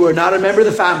 you are not a member of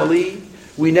the family,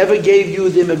 we never gave you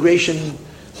the immigration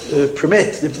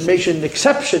permit, the immigration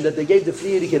exception that they gave the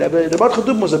Frierdiker Rebbe. The Rebbe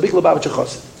Chadum was a big Lubavitcher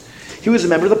chassid. He was a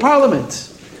member of the parliament.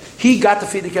 He got the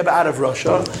Frierdiker Rebbe out of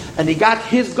Russia, and he got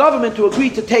his government to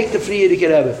agree to take the Frierdiker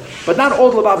Rebbe. But not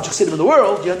all the Lubavitcher chassidim in the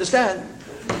world, you understand?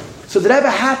 So the Rebbe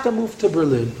had to move to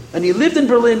Berlin. And he lived in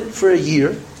Berlin for a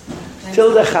year,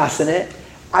 till the chasana.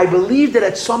 I believe that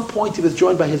at some point he was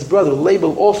joined by his brother.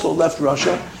 Label also left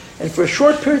Russia, and for a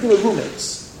short period they were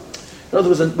roommates. In other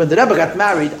words, when the Rebbe got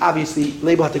married, obviously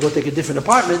Label had to go take a different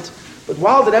apartment, but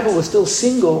while the Rebbe was still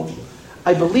single,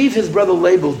 I believe his brother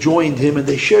Label joined him and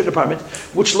they shared an apartment,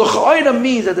 which l'cha'oira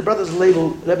means that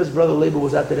Rebbe's brother Label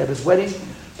was at the Rebbe's wedding,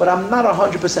 but I'm not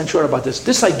 100% sure about this.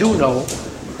 This I do know,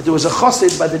 that there was a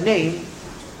chassid by the name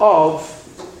of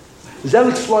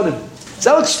Zelik Slonim.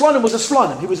 Zelik Slonim was a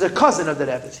Slonim. He was a cousin of the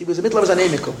Rebbe's. He was a middle of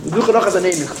Zanemikum.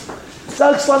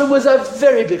 Zelik Slonim was a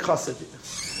very big chassid.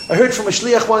 I heard from a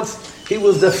shliach once, he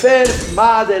was the first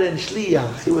Mader and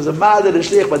Shliach. He was a Mader and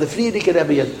Shliach by the Frierdiker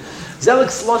Rebbe. Zelik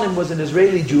Slonim was an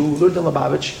Israeli Jew, learned in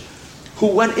Lubavitch, who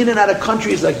went in and out of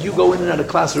countries like you go in and out of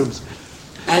classrooms.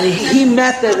 And he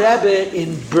met the Rebbe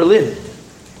in Berlin.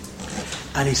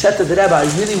 And he said to the Rebbe, I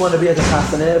really want to be at the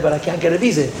Chassaneh, but I can't get a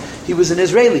visa. He was an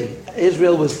Israeli.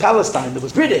 Israel was Palestine. It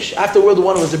was British. After World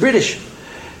War I, it was the British.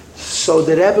 So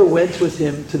the Rebbe went with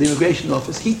him to the immigration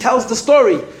office. He tells the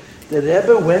story. The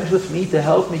Rebbe went with me to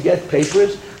help me get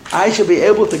papers. I should be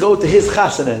able to go to his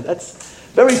Chassaneh. That's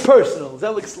very personal.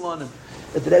 Zelik Slonim.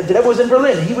 The Rebbe was in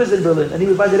Berlin. He was in Berlin. And he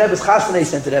was by the Rebbe's Chassaneh. He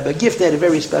sent the Rebbe a gift. They had a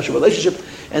very special relationship.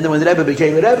 And then when the Rebbe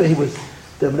became a Rebbe, he was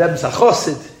the Rebbe's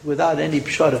Chassid without any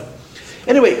pshara.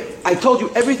 Anyway, I told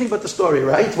you everything but the story,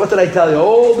 right? What did I tell you?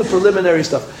 All the preliminary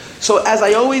stuff. So as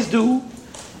I always do,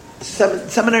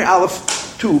 Seminary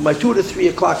Aleph 2, my 2 to 3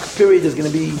 o'clock period is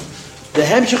going to be the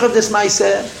hemshech of this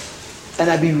Maaseh. And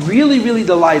I'd be really, really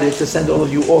delighted to send all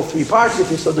of you all 3 parts. If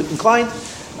you're so inclined,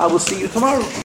 I will see you tomorrow.